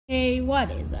Hey, what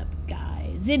is up,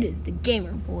 guys? It is the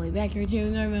Gamer Boy back here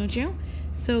doing our remote show.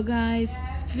 So, guys,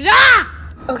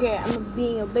 okay, I'm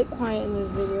being a bit quiet in this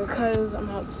video because I'm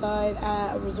outside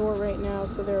at a resort right now.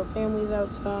 So there are families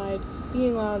outside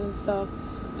being loud and stuff.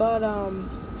 But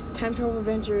Time Travel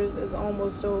Adventures is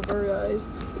almost over, guys.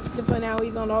 The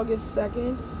finale's on August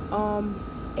 2nd.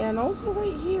 And also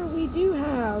right here we do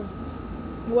have,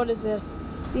 what is this?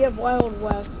 We have Wild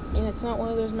West, and it's not one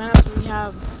of those maps where we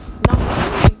have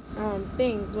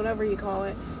things, whatever you call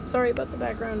it. Sorry about the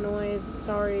background noise.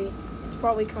 Sorry, it's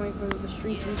probably coming from the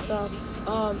streets and stuff.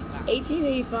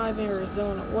 1885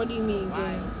 Arizona. What do you mean,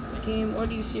 game? What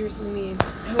do you seriously mean?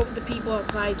 I hope the people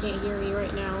outside can't hear me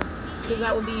right now, because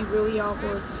that would be really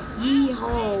awkward.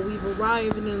 Yeehaw! We've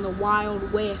arrived in the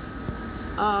Wild West.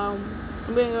 I'm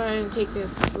gonna go ahead and take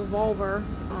this revolver.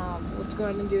 Let's go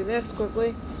ahead and do this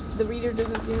quickly. The reader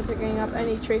doesn't seem to be picking up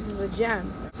any traces of the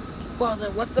gem. Well,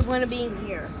 then what's the point of being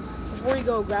here? Before you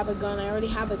go grab a gun, I already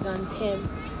have a gun, Tim.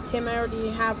 Tim, I already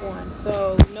have one,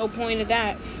 so no point of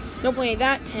that. No point of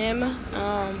that, Tim.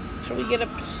 How do we get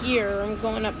up here? I'm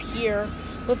going up here.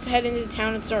 Let's head into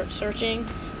town and start searching.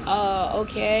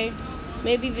 Okay.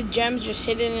 Maybe the gem's just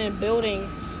hidden in a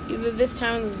building. Either this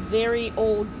town is very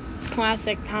old,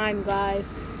 classic time,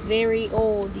 guys. Very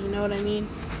old, you know what I mean?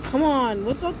 Come on,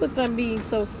 what's up with them being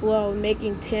so slow and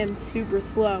making Tim super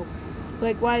slow?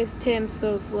 Like, why is Tim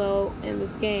so slow in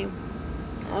this game?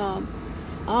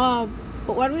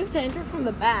 But why do we have to enter from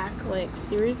the back? Like,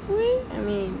 seriously? I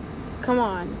mean, come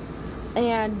on.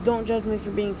 And don't judge me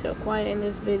for being so quiet in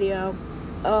this video.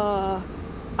 I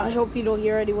hope you don't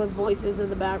hear anyone's voices in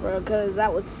the background, because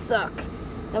that would suck.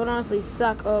 That would honestly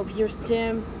suck. Oh, here's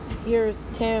Tim. Here's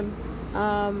Tim.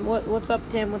 What's up,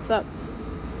 Tim? What's up?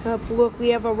 Look, we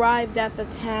have arrived at the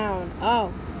town.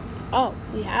 Oh,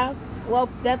 we have? Well,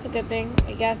 that's a good thing,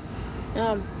 I guess.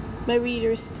 My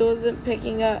reader still isn't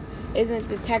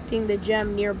detecting the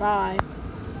gem nearby.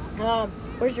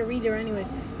 Where's your reader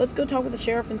anyways? Let's go talk with the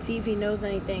sheriff and see if he knows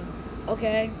anything.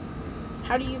 Okay.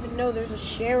 How do you even know there's a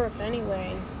sheriff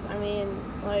anyways? I mean,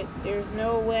 like, there's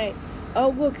no way. Oh,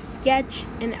 look, Sketch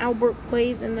and Albert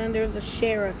Plays, and then there's a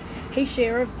sheriff. Hey,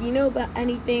 sheriff, do you know about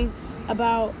anything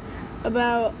about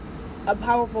a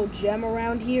powerful gem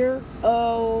around here?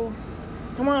 Oh,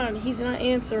 come on, he's not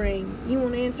answering. He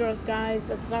won't answer us, guys.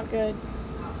 That's not good.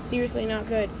 Seriously not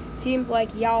good. Seems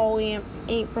like y'all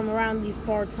ain't from around these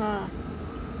parts, huh?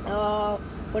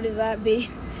 What does that be?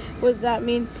 What does that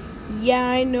mean? Yeah,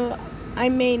 I know. I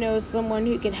may know someone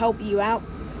who could help you out.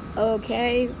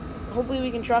 Okay. Hopefully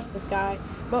we can trust this guy.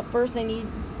 But first I need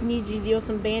you to deal with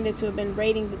some bandits who have been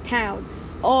raiding the town.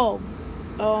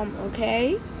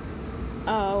 Okay.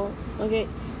 Okay.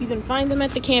 You can find them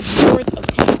at the camp north of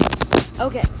town.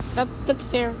 Okay. That's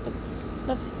fair.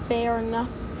 That's fair enough.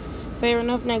 Fair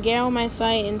enough. Now get out of my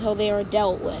sight until they are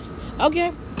dealt with.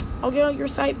 Okay. I'll get out your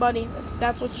sight, buddy. If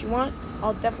that's what you want,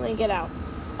 I'll definitely get out.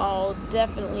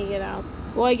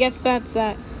 Well, I guess that's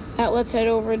that. Let's head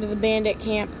over to the bandit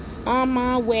camp. On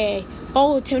my way.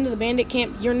 Follow Tim to the bandit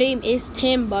camp. Your name is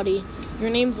Tim, buddy. Your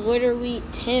name's literally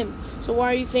Tim. So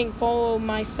why are you saying follow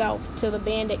myself to the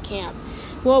bandit camp?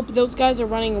 Well, those guys are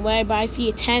running away, but I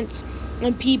see tents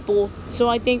and people, so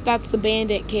I think that's the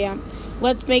bandit camp.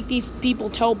 Let's make these people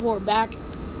teleport back,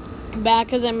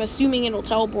 because I'm assuming it'll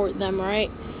teleport them, right?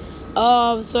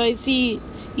 So I see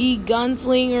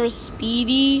Gunslinger,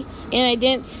 Speedy, and I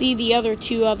didn't see the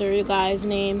two other guys'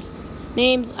 names.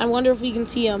 I wonder if we can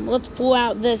see them. Let's pull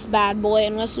out this bad boy,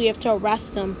 unless we have to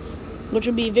arrest him, which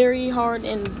would be very hard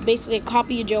and basically a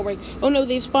copy of jailbreak. Oh no,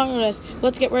 they've spotted us.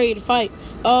 Let's get ready to fight.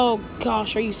 Oh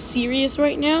gosh, are you serious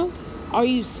right now? Are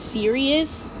you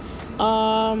serious?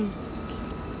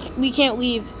 We can't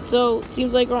leave, so it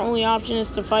seems like our only option is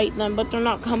to fight them, but they're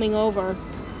not coming over.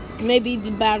 Maybe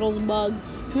the battle's bugged.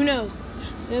 Who knows?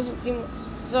 So it doesn't seem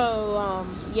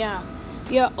yeah.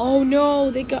 Oh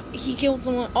no, he killed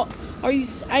someone. Oh,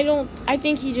 I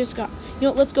think he just got,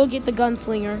 let's go get the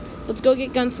gunslinger.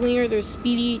 There's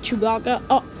Speedy, Chewbacca.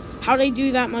 Oh, how'd I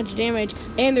do that much damage?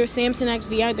 And there's Samson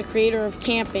XVI, the creator of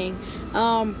camping.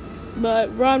 But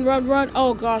run.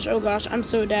 Oh gosh, I'm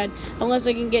so dead. Unless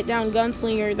I can get down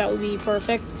Gunslinger, that would be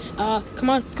perfect. Come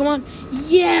on.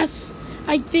 Yes!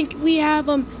 I think we have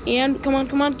him. And come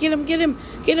on, get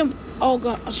him. Oh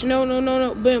gosh,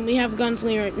 no. Boom, we have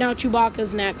Gunslinger. Now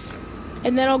Chewbacca's next.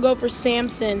 And then I'll go for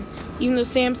Samson, even though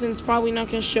Samson's probably not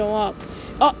going to show up.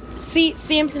 Oh, see,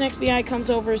 Samson XVI comes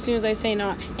over as soon as I say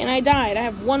not. And I died. I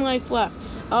have 1 life left.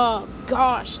 Oh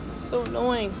gosh, it's so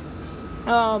annoying.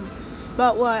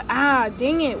 But what?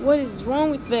 Dang it. What is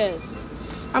wrong with this?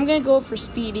 I'm going to go for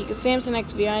Speedy, because Samson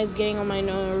XVI is getting on my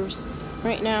nerves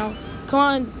right now. Come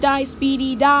on, die,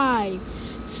 Speedy, die.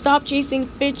 Stop chasing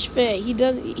Fitch Fit. He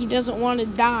doesn't want to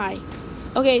die.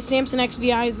 Okay, Samson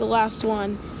XVI is the last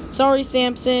one. Sorry,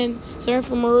 Samson. Sorry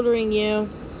for murdering you.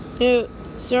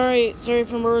 Sorry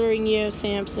for murdering you,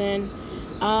 Samson.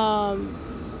 But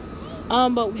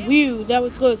whew, that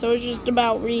was close. I was just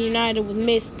about reunited with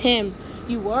Miss Tim.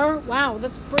 You were? Wow,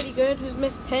 that's pretty good. Who's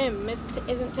Miss Tim?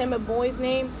 Isn't Tim a boy's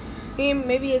name?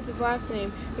 Maybe it's his last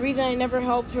name. The reason I never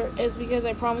helped her is because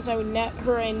I promised I would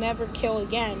never kill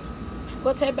again.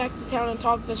 Let's head back to the town and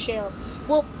talk to the sheriff.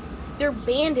 Well, they're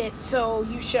bandits, so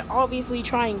you should obviously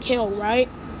try and kill, right?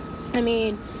 I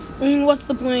mean, what's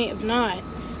the point if not?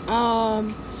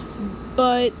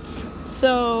 But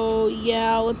so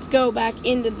yeah, let's go back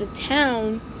into the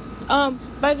town.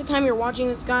 By the time you're watching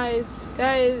this, guys,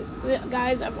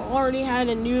 I've already had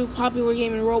a new popular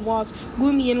game in Roblox,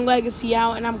 Boomian Legacy,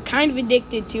 out, and I'm kind of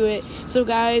addicted to it. So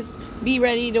guys, be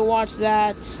ready to watch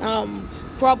that.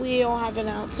 Probably I'll have it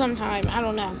out sometime. I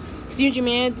don't know. Huge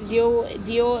man to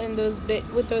deal in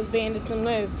with those bandits and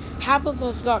live. Half of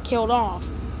us got killed off.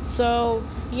 So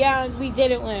yeah, we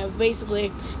didn't live.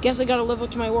 Basically, guess I gotta live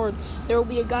up to my word. There will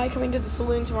be a guy coming to the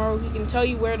saloon tomorrow who can tell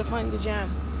you where to find the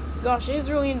gem. Gosh, it is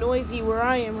really noisy where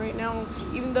I am right now,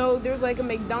 even though there's like a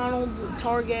McDonald's,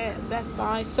 Target, Best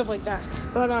Buy, stuff like that.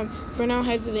 But for now,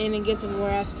 head to the inn and get some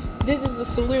rest. This is the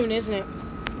saloon, isn't it?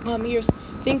 Here's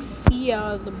Think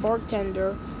Sia, the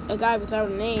bartender, a guy without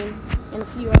a name, and a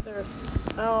few others.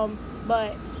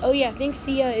 But oh yeah, Think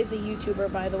Sia is a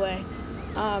YouTuber, by the way.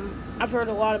 I've heard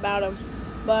a lot about him.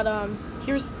 But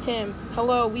here's Tim.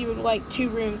 Hello, we would like 2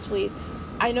 rooms, please.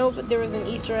 I know, but there was an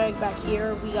Easter egg back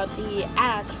here. We got the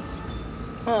axe.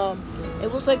 It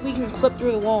looks like we can clip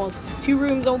through the walls. 2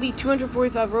 rooms, that'll be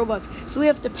 245 Robux. So we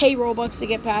have to pay Robux to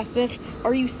get past this.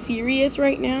 Are you serious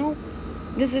right now?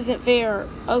 This isn't fair.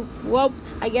 Oh, well,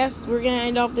 I guess we're gonna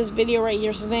end off this video right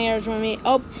here. So thank you for joining me.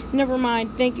 Oh, never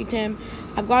mind. Thank you, Tim.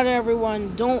 I've got it,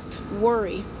 everyone. Don't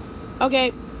worry.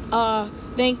 Okay,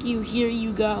 thank you. Here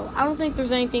you go. I don't think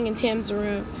there's anything in Tim's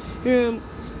room.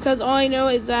 Because all I know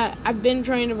is that I've been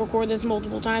trying to record this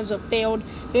multiple times, but failed.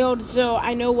 So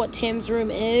I know what Tim's room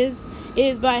is,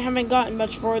 but I haven't gotten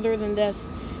much further than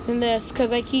this,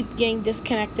 because I keep getting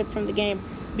disconnected from the game.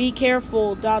 Be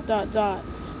careful, ...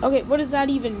 Okay, what does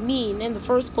that even mean in the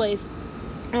first place?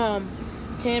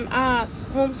 Tim,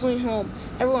 home sweet home.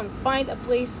 Everyone, find a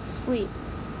place to sleep.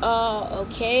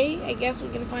 Okay, I guess we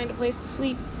can find a place to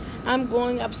sleep. I'm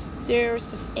going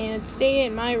upstairs and stay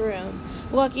in my room.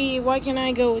 Lucky, why can't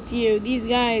I go with you? These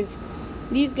guys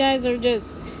are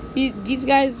just, these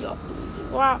guys,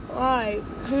 why?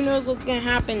 Who knows what's gonna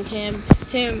happen, Tim,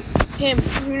 who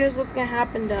knows what's gonna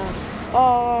happen to us?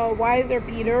 Why is there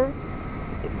Peter?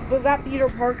 Was that Peter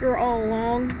Parker all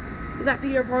along? Is that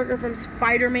Peter Parker from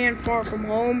Spider-Man Far From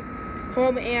Home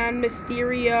and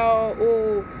Mysterio?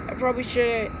 Oh, I probably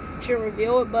should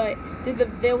reveal it, but did the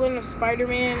villain of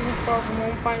Spider-Man Far From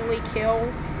Home finally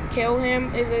kill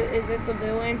him? Is this the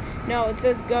villain? No, it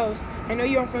says Ghost. I know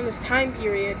you aren't from this time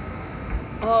period.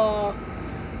 I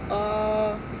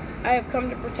have come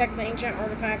to protect the ancient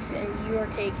artifacts, and you are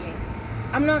taking.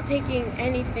 I'm not taking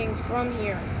anything from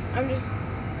here. I'm just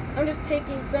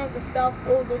taking some of the stuff.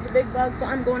 Oh, there's a big bug, so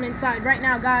I'm going inside right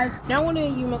now, guys. Now one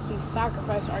of you must be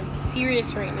sacrificed. Are you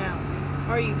serious right now?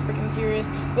 Are you freaking serious?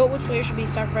 But which player should be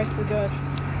sacrificed to the ghost?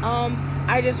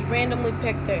 I just randomly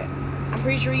picked it. I'm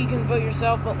pretty sure you can vote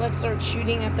yourself, but let's start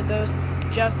shooting at the ghost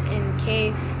just in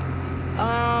case.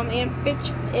 And Fitch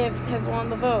has won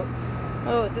the vote.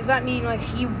 Oh, does that mean like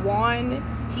he won?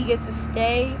 He gets to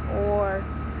stay, or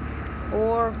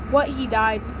what? He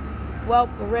died. Well,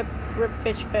 rip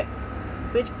Fitch Fit.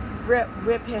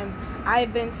 Rip him.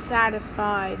 I've been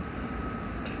satisfied.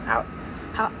 How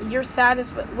you're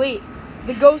satisfied? Wait,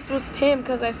 the ghost was Tim,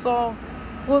 because I saw.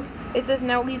 Look, it says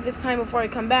now leave this time before I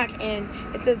come back, and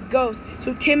it says ghost.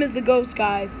 So Tim is the ghost,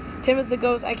 guys. Tim is the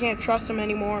ghost. I can't trust him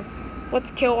anymore.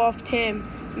 Let's kill off Tim.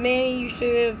 Man, you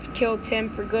should have killed Tim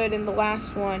for good in the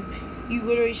last one. You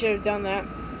literally should have done that.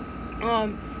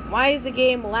 Why is the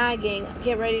game lagging?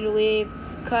 Get ready to leave,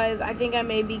 because I think I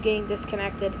may be getting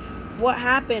disconnected. What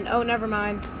happened? Oh, never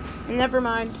mind.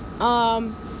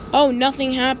 Oh,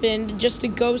 nothing happened. Just the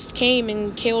ghost came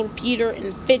and killed Peter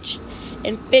and Fitch.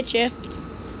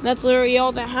 That's literally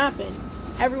all that happened.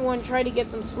 Everyone tried to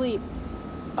get some sleep.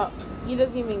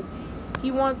 He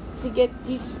wants to get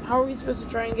these. How are we supposed to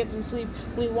try and get some sleep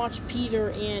when we watch Peter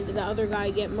and the other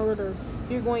guy get murdered?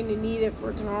 You're going to need it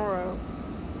for tomorrow.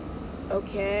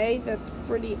 Okay, that's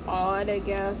pretty odd, I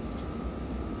guess.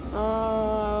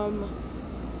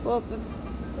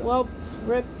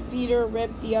 Rip Peter,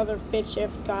 rip the other Fitch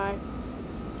guy.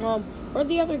 Where'd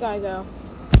the other guy go?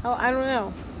 Oh, I don't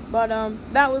know. But,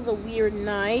 that was a weird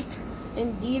night.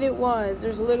 Indeed it was.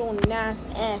 There's a little Nas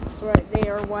X right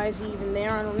there. Why is he even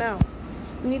there? I don't know.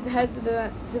 We need to head to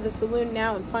the saloon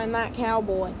now and find that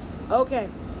cowboy. Okay.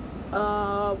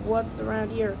 What's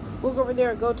around here? Look over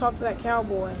there. Go talk to that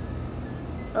cowboy.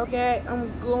 Okay,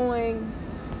 I'm going.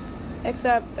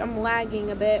 Except I'm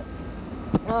lagging a bit.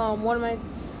 What am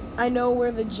I know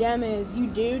where the gem is. You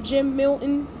do, Jim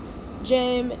Milton?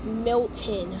 Jim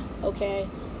Milton. Okay,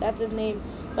 that's his name.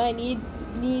 But I need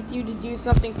you to do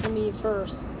something for me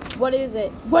first. What is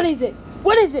it? What is it?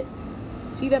 What is it?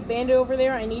 See that bandit over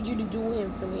there? I need you to duel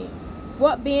him for me.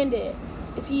 What bandit?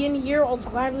 Is he in here? I'll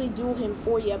gladly duel him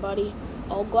for you, buddy.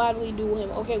 I'll gladly duel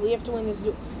him. Okay, we have to win this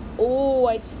duel. Oh,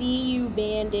 I see you,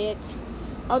 bandit.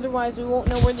 Otherwise, we won't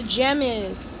know where the gem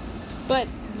is. But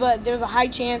there's a high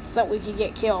chance that we could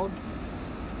get killed.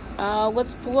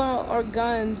 Let's pull out our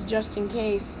guns just in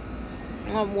case.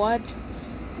 What?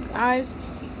 Guys,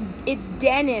 it's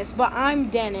Dennis, but I'm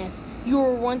Dennis.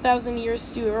 You're 1,000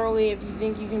 years too early if you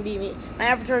think you can beat me. My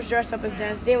avatar's dressed up as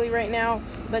Dennis Daly right now,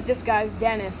 but this guy's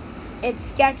Dennis. It's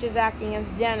Sketch is acting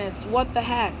as Dennis. What the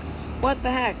heck? What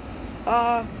the heck?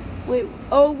 Wait.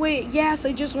 Oh, wait. Yes,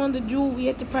 I just won the duel. We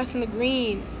had to press in the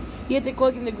green. You had to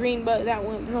click in the green, but that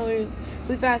went really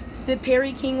fast. Did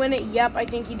Perry King win it? Yep, I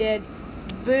think he did.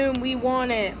 Boom, we won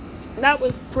it. That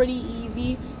was pretty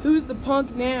easy. Who's the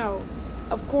punk now?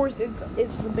 Of course, it's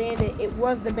the bandit. It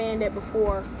was the bandit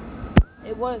before.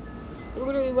 It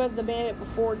literally was the bandit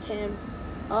before, Tim.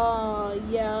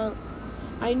 Yeah.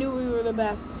 I knew we were the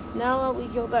best. Now that we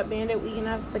killed that bandit, we can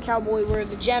ask the cowboy where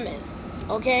the gem is.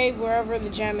 Okay, wherever the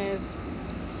gem is.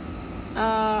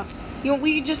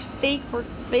 We could just fake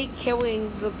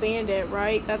killing the bandit,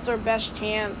 right? That's our best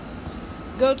chance.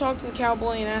 Go talk to the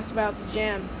cowboy and ask about the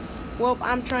gem. Well,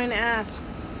 I'm trying to ask,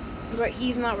 but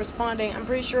he's not responding. I'm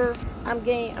pretty sure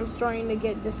I'm starting to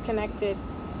get disconnected.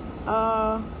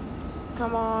 Come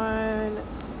on.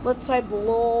 Let's type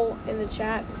LOL in the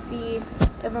chat to see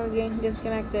if I'm getting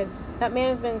disconnected. That man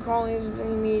has been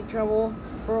calling me trouble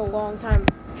for a long time.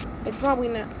 It's probably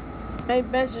not. My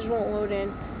message won't load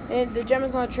in. And the gem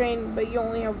is on a train, but you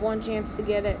only have one chance to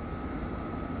get it.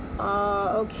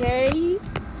 Okay.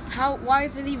 Why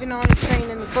is it even on a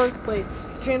train in the first place?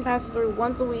 The train passes through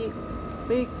once a week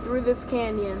through this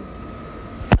canyon.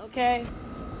 Okay.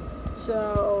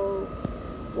 So,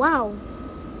 wow.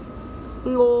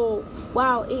 Lol.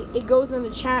 Wow, it goes in the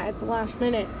chat at the last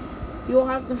minute. You'll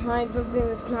have to find something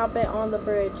to stop it on the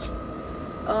bridge.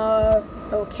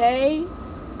 Okay.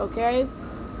 Okay.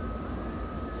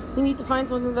 We need to find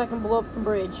something that can blow up the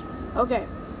bridge. Okay,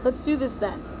 let's do this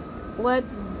then.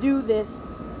 Let's do this.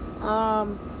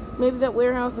 Maybe that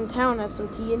warehouse in town has some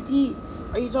TNT.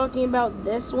 Are you talking about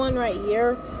this one right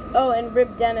here? Oh, and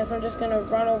Rip Dennis, I'm just gonna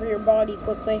run over your body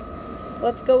quickly.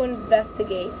 Let's go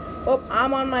investigate. Oh,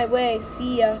 I'm on my way.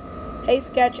 See ya. Hey,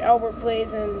 Sketch, Albert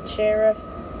Plays, and Sheriff.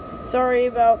 Sorry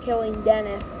about killing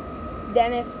Dennis.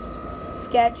 Dennis,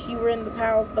 Sketch, you were in the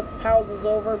pals, but the pals is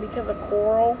over because of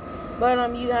Coral.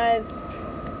 But, you guys,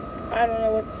 I don't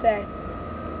know what to say.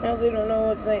 I honestly don't know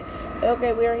what to say.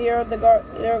 Okay, we are here.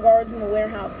 There are guards in the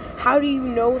warehouse. How do you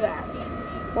know that?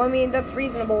 Well, I mean, that's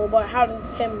reasonable, but how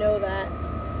does Tim know that?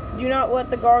 Do not let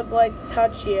the guards' legs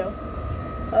touch you.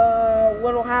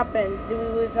 What'll happen? Do we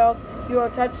lose health? You are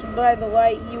touched by the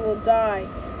light, you will die.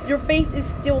 Your face is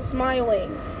still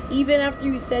smiling. Even after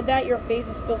you said that, your face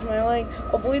is still smiling.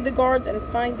 Avoid the guards and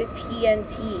find the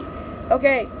TNT.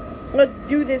 Okay, let's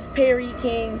do this, Perry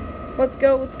King. Let's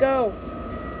go, let's go.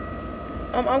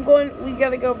 We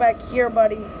gotta go back here,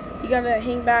 buddy. You gotta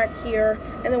hang back here.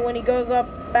 And then when he goes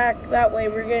up back that way,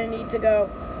 we're gonna need to go.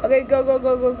 Okay, go, go,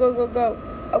 go, go, go, go, go.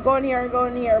 I'm going here, I'm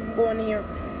going here, I'm going here.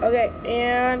 Okay,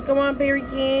 and come on, Perry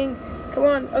King. Come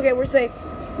on. Okay, we're safe.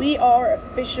 We are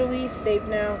officially safe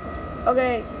now.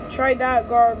 Okay, try that,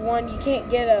 guard one. You can't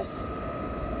get us.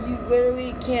 You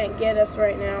literally can't get us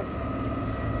right now.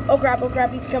 Oh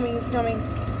crap, he's coming, he's coming.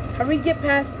 How do we get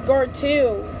past guard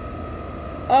two?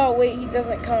 Oh, wait, he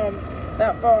doesn't come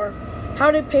that far.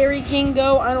 How did Perry King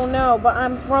go? I don't know, but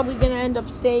I'm probably going to end up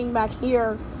staying back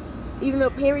here. Even though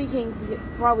Perry King's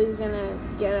probably going to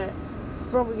get it. He's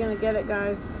probably going to get it,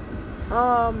 guys.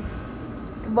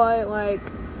 But, like,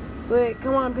 wait,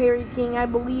 come on, Perry King. I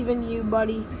believe in you,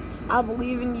 buddy. I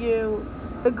believe in you.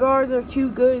 The guards are too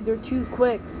good. They're too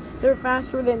quick. They're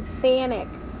faster than Sonic.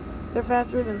 They're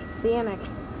faster than Sonic.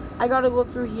 I gotta look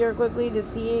through here quickly to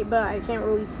see, but I can't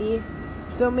really see.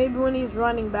 So maybe when he's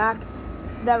running back,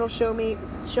 that'll show me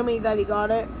that he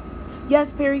got it.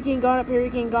 Yes, Perry King got it. Perry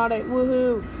King got it.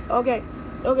 Woohoo. Okay.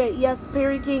 Okay, yes,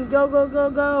 Perry King. Go, go,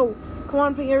 go, go. Come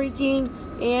on, Perry King.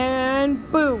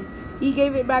 And boom. He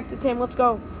gave it back to Tim. Let's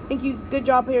go. Thank you. Good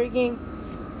job, Perry King.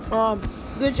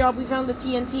 Good job. We found the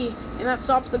TNT. And that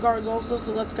stops the guards also,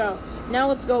 so let's go. Now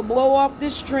let's go blow off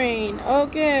this train.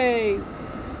 Okay.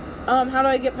 How do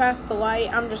I get past the light?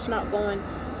 I'm just not going.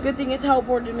 Good thing it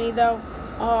teleported me, though.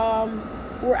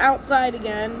 We're outside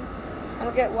again. I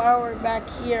don't get why we're back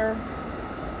here.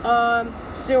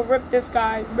 Still rip this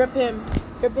guy. Rip him.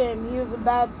 Rip him. He was a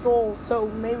bad soul, so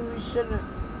maybe we shouldn't.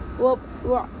 Well,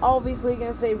 we're obviously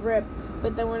going to say rip,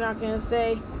 but then we're not going to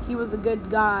say he was a good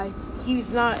guy.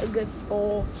 He's not a good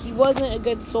soul. He wasn't a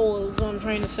good soul, is what I'm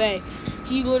trying to say.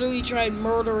 He literally tried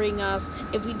murdering us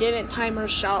if we didn't time our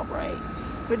shot right,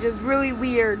 which is really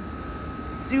weird.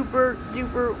 Super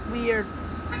duper weird.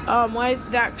 Why is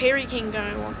that Perry King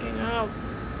guy walking out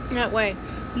that way?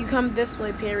 You come this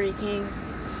way, Perry King.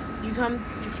 You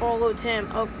follow Tim.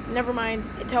 Oh, never mind.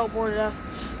 It teleported us.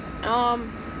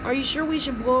 Are you sure we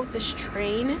should blow up this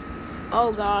train?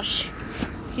 Oh gosh.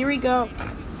 Here we go.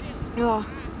 Oh,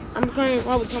 I'm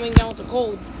probably coming down with a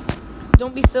cold.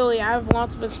 Don't be silly. I have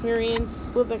lots of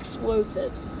experience with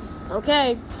explosives.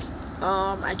 Okay.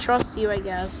 I trust you, I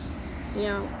guess. You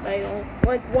know, I don't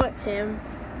like what, Tim?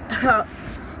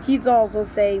 He's also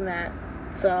saying that.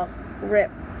 So, rip.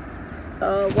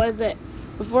 What is it?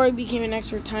 Before I became an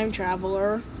extra time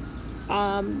traveler,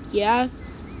 yeah.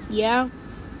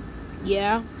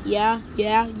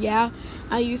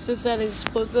 I used to set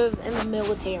explosives in the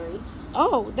military.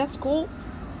 Oh, that's cool.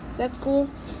 That's cool.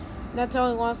 That's how I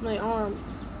lost my arm.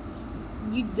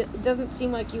 It doesn't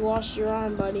seem like you lost your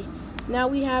arm, buddy. Now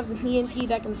we have the TNT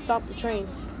that can stop the train.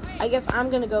 I guess I'm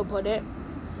gonna go put it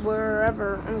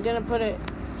wherever. I'm gonna put it.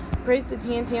 Place the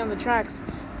TNT on the tracks.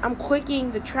 I'm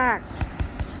clicking the track.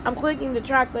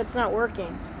 But it's not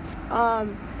working.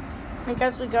 I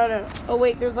guess we gotta. Oh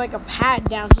wait, there's like a pad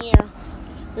down here.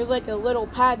 There's like a little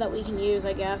pad that we can use,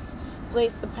 I guess.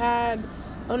 Place the pad.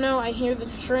 Oh no, I hear the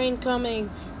train coming.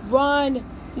 Run!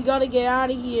 We gotta get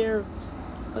out of here.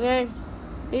 Okay?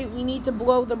 We need to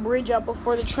blow the bridge up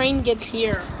before the train gets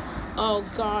here. Oh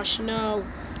gosh, no.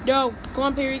 No, come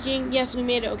on, Perry King. Yes, we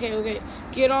made it. Okay.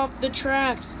 Get off the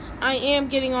tracks. I am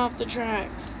getting off the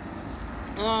tracks.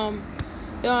 Oh.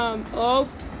 No.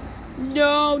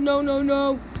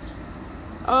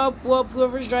 Oh, well,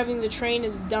 whoever's driving the train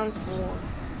is done for.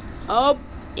 Oh,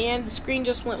 and the screen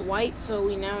just went white, so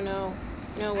we now know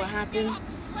what happened.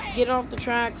 Get off the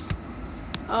tracks.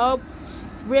 Oh,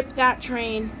 rip that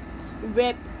train.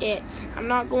 Rip it. I'm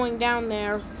not going down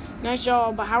there. Nice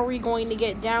job, but how are we going to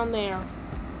get down there?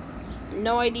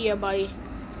 No idea, buddy.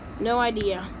 No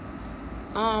idea.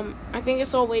 I think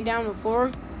it's all the way down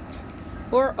before.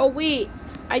 Or, oh wait.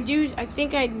 I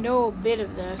think I know a bit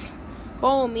of this.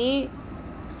 Follow me.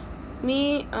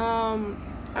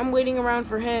 I'm waiting around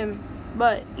for him.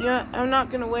 But, you know, I'm not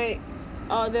gonna wait.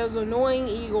 There's annoying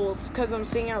eagles, because I'm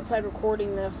sitting outside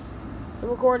recording this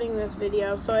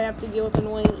video, so I have to deal with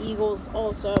annoying eagles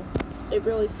also. It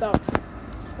really sucks.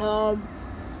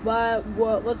 But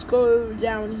let's go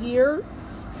down here.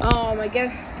 I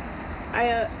guess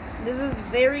this is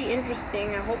very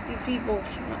interesting. I hope these people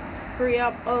hurry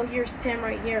up. Oh, here's Tim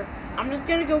right here. I'm just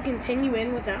gonna go continue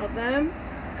in without them,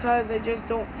 cause I just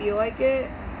don't feel like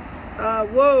it.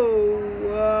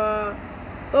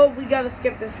 Oh, we gotta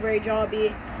skip this rage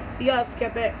obby. We gotta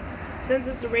skip it. Since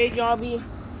it's a rage obby,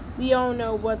 we all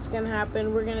know what's gonna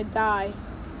happen. We're gonna die.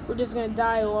 We're just gonna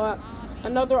die a lot.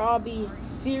 Another obby.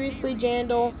 Seriously,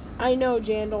 Jandal? I know,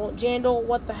 Jandal. Jandal,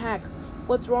 what the heck?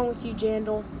 What's wrong with you,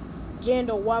 Jandal?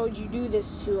 Jandal, why would you do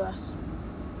this to us?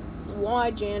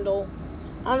 Why, Jandal?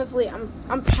 Honestly,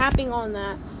 I'm tapping on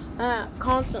that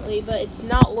constantly, but it's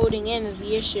not loading in is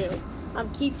the issue. I'm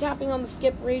keep tapping on the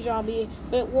skip rage obby,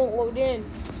 but it won't load in.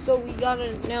 So we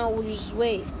gotta we'll just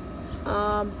wait.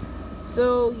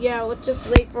 So yeah, let's just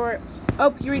wait for it. Oh,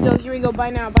 here we go.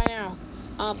 Bye now.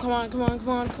 Come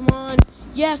on.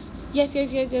 Yes. Then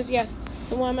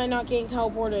why am I not getting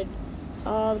teleported?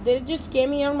 Did it just scam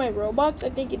me out of my Robux? I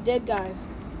think it did, guys.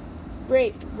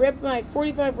 Great. Rip, my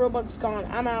 45 Robux gone.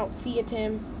 I'm out. See ya,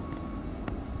 Tim.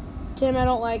 Tim, I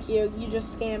don't like you. You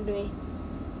just scammed me.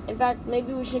 In fact,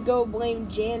 maybe we should go blame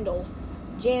Jandal.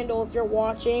 Jandal, if you're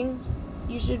watching,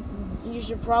 you should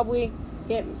probably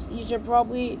try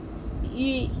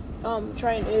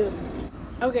and move.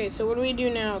 Okay, so what do we do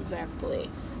now exactly?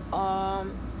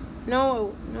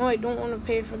 No, I don't want to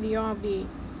pay for the obby.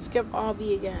 Skip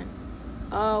obby again.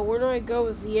 Where do I go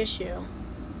is the issue.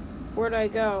 Where do I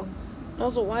go?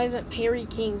 Also, why isn't Perry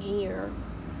King here?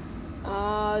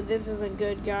 This isn't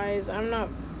good, guys.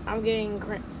 I'm getting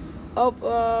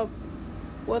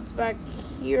what's back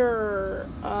here?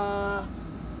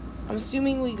 I'm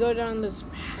assuming we go down this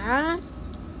path.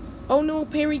 Oh no,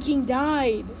 Perry King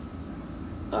died.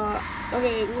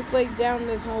 Okay, it looks like down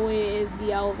this hallway is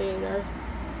the elevator.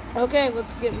 Okay,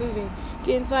 let's get moving.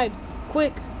 Get inside,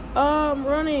 quick. I'm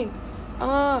running.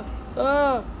 Come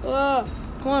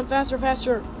on, faster,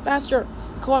 faster, faster.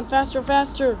 Come on, faster,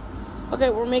 faster. Okay,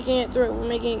 we're making it through. We're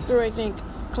making it through, I think.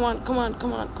 Come on, come on,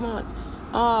 come on, come on.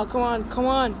 Come on, come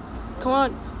on, come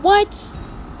on. What?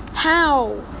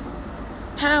 How?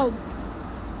 How?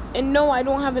 And no, I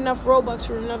don't have enough Robux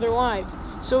for another life.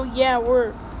 So yeah,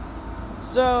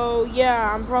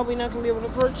 I'm probably not gonna be able to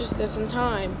purchase this in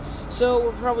time. So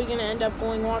we're probably gonna end up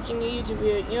watching a YouTube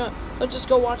video. You know, let's just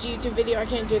go watch a YouTube video. I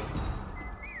can't do it.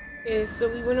 Okay, so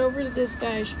we went over to this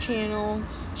guy's channel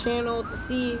to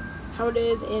see how it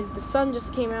is, and the sun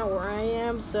just came out where I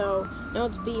am, so now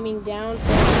it's beaming down,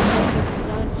 so I hope this is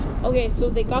done. Okay, so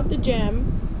they got the gem.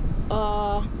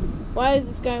 Why is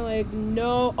this guy like,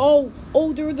 no? Oh,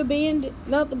 they're the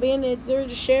not the bandits, they're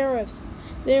the sheriffs.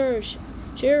 They're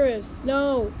sheriffs.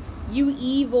 No, you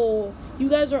evil. You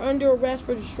guys are under arrest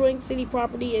for destroying city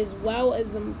property as well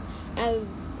as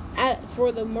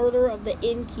for the murder of the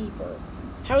innkeeper.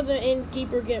 How did the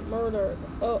innkeeper get murdered?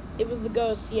 Oh, it was the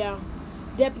ghost, yeah.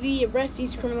 Deputy, arrest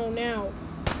these criminals now.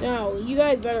 Now, you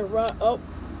guys better run. Oh,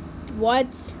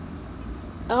 what?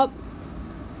 Up.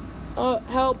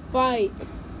 Help, fight.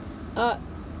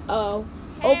 Oh,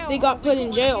 they got put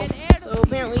in jail. So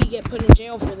apparently you get put in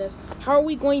jail for this. How are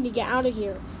we going to get out of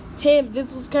here? Tim,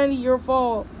 this was kind of your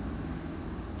fault.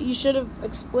 You should have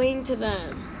explained to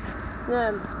them.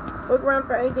 Look around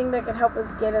for anything that could help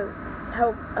us get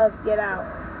out.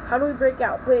 How do we break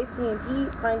out? Play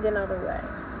TNT, find another way.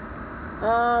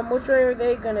 Which way are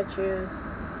they gonna choose?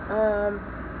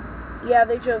 Yeah,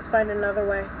 they chose find another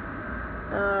way.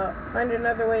 Find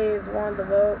another way is one the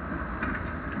vote.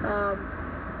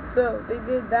 So they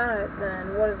did that,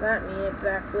 then what does that mean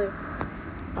exactly?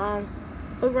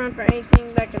 Look around for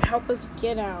anything that could help us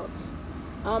get out.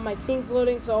 My thing's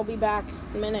loading, so I'll be back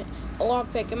in a minute. A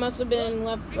lockpick. It must have been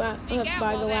left by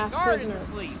the last prisoner.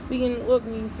 We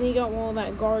can sneak out while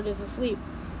that guard is asleep.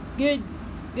 Good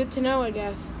to know, I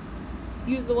guess.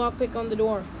 Use the lockpick on the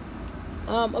door.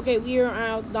 Okay, we are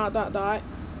out. ...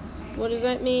 What does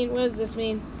that mean? What does this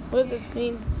mean? What does this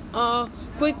mean?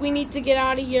 Quick, we need to get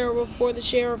out of here before the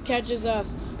sheriff catches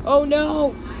us. Oh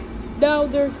no! No,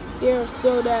 they're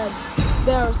so dead.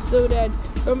 They're so dead.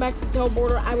 Go back to the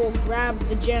teleporter. I will grab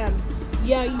the gem.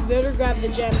 Yeah, you better grab the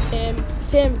gem, Tim.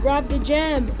 Tim, grab the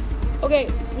gem. Okay,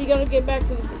 we gotta get back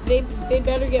to they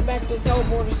better get back to the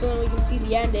teleporter so that we can see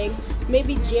the ending.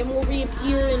 Maybe Jim will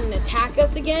reappear and attack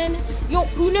us again. Yo,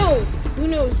 who knows? Who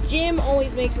knows? Jim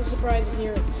always makes a surprise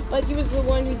appearance. Like he was the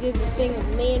one who did this thing with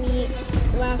Manny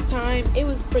last time. It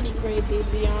was pretty crazy, to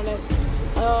be honest.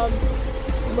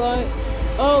 But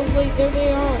oh wait, there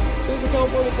they are. There's the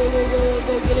teleporter. Go,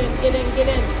 get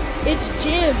in. It's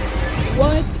Jim.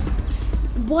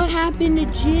 What happened to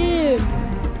Jim?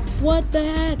 What the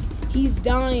heck? He's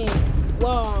dying.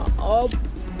 Wow.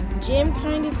 Jim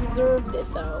kind of deserved it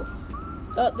though.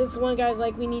 This one guy's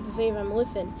like, we need to save him.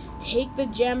 Listen, take the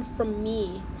gem from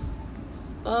me.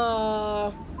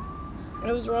 I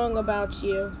was wrong about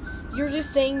you. You're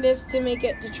just saying this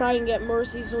to try and get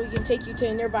mercy so we can take you to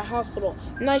a nearby hospital.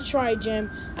 Nice try, Jim.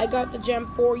 I got the gem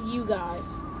for you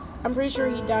guys. I'm pretty sure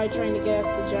he died trying to get us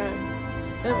the gem.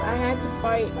 I had to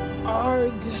fight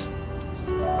Arg.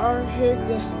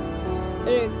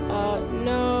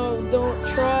 No, don't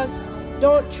trust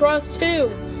who?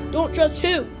 Don't trust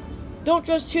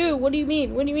who? What do you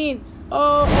mean?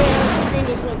 Oh, the screen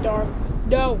just went dark.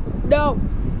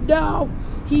 No.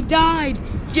 He died.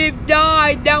 Jim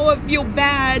died. Now I feel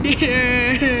bad.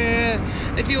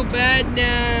 I feel bad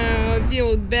now. I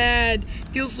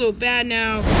feel so bad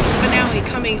now. Finale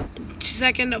coming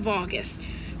 2nd of August.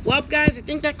 Well, guys, I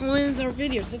think that concludes our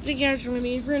video. So thank you guys for joining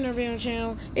me for another video on the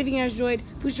channel. If you guys enjoyed,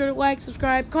 please sure to like,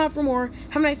 subscribe, comment for more.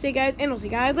 Have a nice day, guys, and I'll see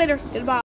you guys later. Goodbye.